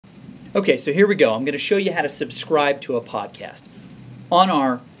Okay, so here we go. I'm going to show you how to subscribe to a podcast. On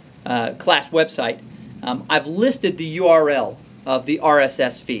our class website, I've listed the URL of the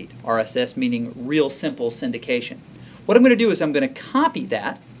RSS feed. RSS meaning Real Simple Syndication. What I'm going to do is I'm going to copy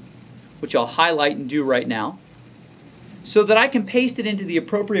that, which I'll highlight and do right now, so that I can paste it into the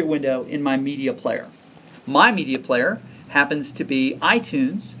appropriate window in my media player. My media player happens to be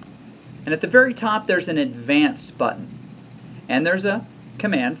iTunes, and at the very top there's an advanced button. And there's a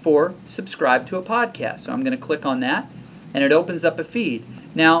command for subscribe to a podcast. So I'm going to click on that, and it opens up a feed.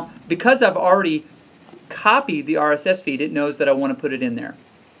 Now, because I've already copied the RSS feed, it knows that I want to put it in there.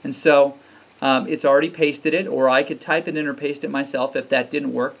 And so it's already pasted it, or I could type it in or paste it myself if that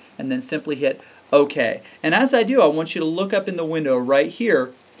didn't work, and then simply hit OK. And as I do, I want you to look up in the window right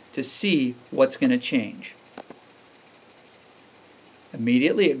here to see what's going to change.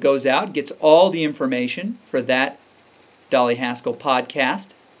 Immediately it goes out, gets all the information for that Dolly Haskell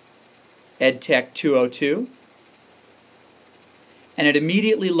podcast, EdTech 202, and it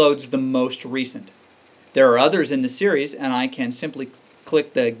immediately loads the most recent. There are others in the series, and I can simply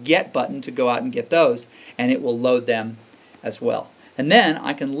click the Get button to go out and get those, and it will load them as well. And then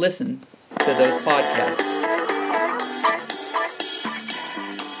I can listen to those podcasts.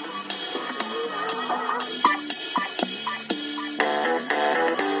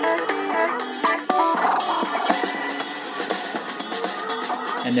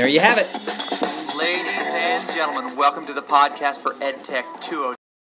 And there you have it. Ladies and gentlemen, welcome to the podcast for EdTech 202.